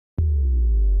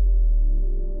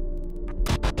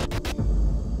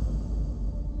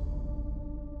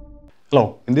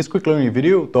Hello, in this quick learning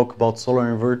video we'll talk about solar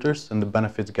inverters and the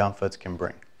benefits GaN FETs can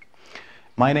bring.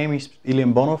 My name is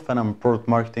Ilian and I'm a product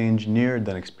marketing engineer at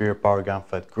the Nexperia Power GaN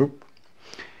FET group.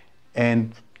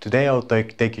 And today I'll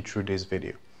take you through this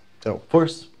video. So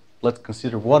first, let's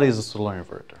consider what is a solar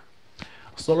inverter.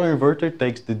 A solar inverter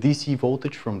takes the DC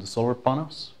voltage from the solar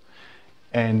panels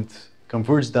and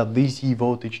converts that DC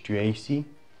voltage to AC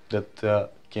that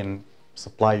can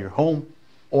supply your home,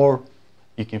 or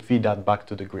you can feed that back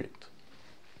to the grid.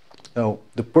 So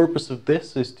the purpose of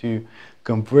this is to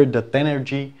convert that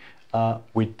energy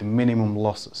with the minimum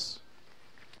losses.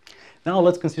 Now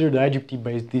let's consider the IGBT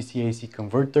based DC-AC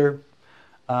converter.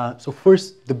 So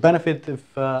first, the benefit of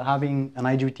having an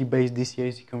IGBT based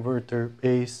DC-AC converter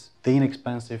is the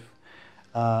inexpensive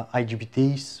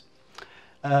IGBTs.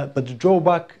 But the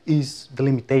drawback is the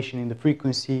limitation in the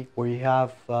frequency, where you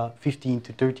have 15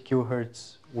 to 30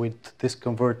 kHz with this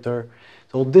converter.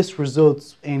 So this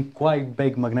results in quite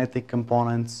big magnetic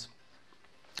components.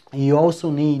 You also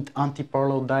need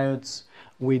anti-parallel diodes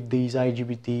with these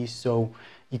IGBTs, so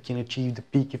you can achieve the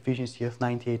peak efficiency of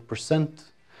 98%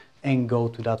 and go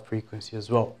to that frequency as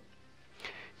well.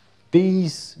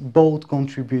 These both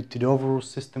contribute to the overall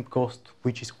system cost,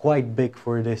 which is quite big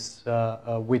for this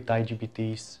with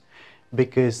IGBTs,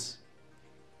 because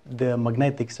the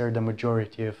magnetics are the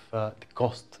majority of the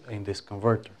cost in this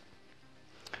converter.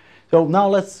 So now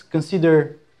let's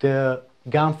consider the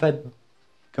GaN FET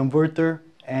converter,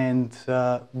 and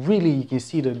really you can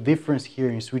see the difference here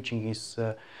in switching is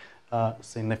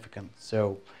significant.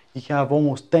 So you have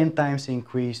almost 10 times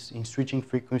increase in switching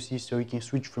frequency, so you can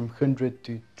switch from 100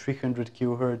 to 300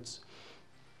 kHz,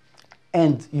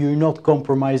 and you're not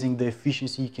compromising the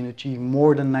efficiency. You can achieve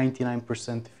more than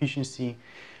 99% efficiency.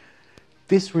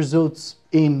 This results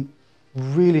in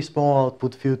really small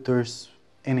output filters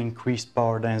and increased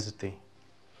power density.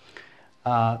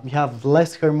 You have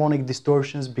less harmonic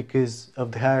distortions because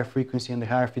of the higher frequency and the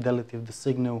higher fidelity of the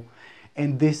signal,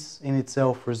 and this in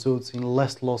itself results in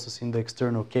less losses in the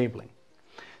external cabling.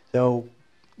 So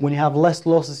when you have less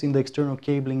losses in the external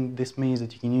cabling, this means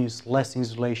that you can use less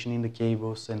insulation in the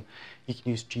cables and you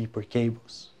can use cheaper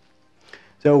cables.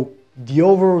 So the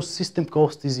overall system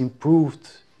cost is improved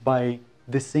by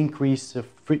this increase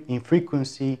in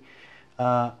frequency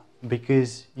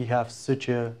because you have such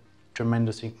a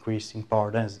tremendous increase in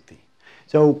power density.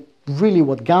 So really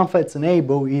what GaN FETs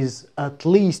enable is at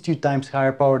least 2 times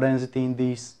higher power density in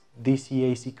these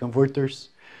DC-AC converters,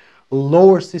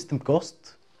 lower system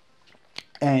cost,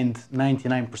 and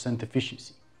 99%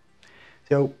 efficiency.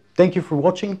 So thank you for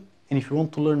watching, and if you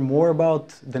want to learn more about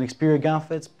the Nexperia GaN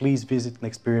FETs, please visit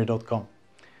nexperia.com.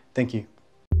 Thank you.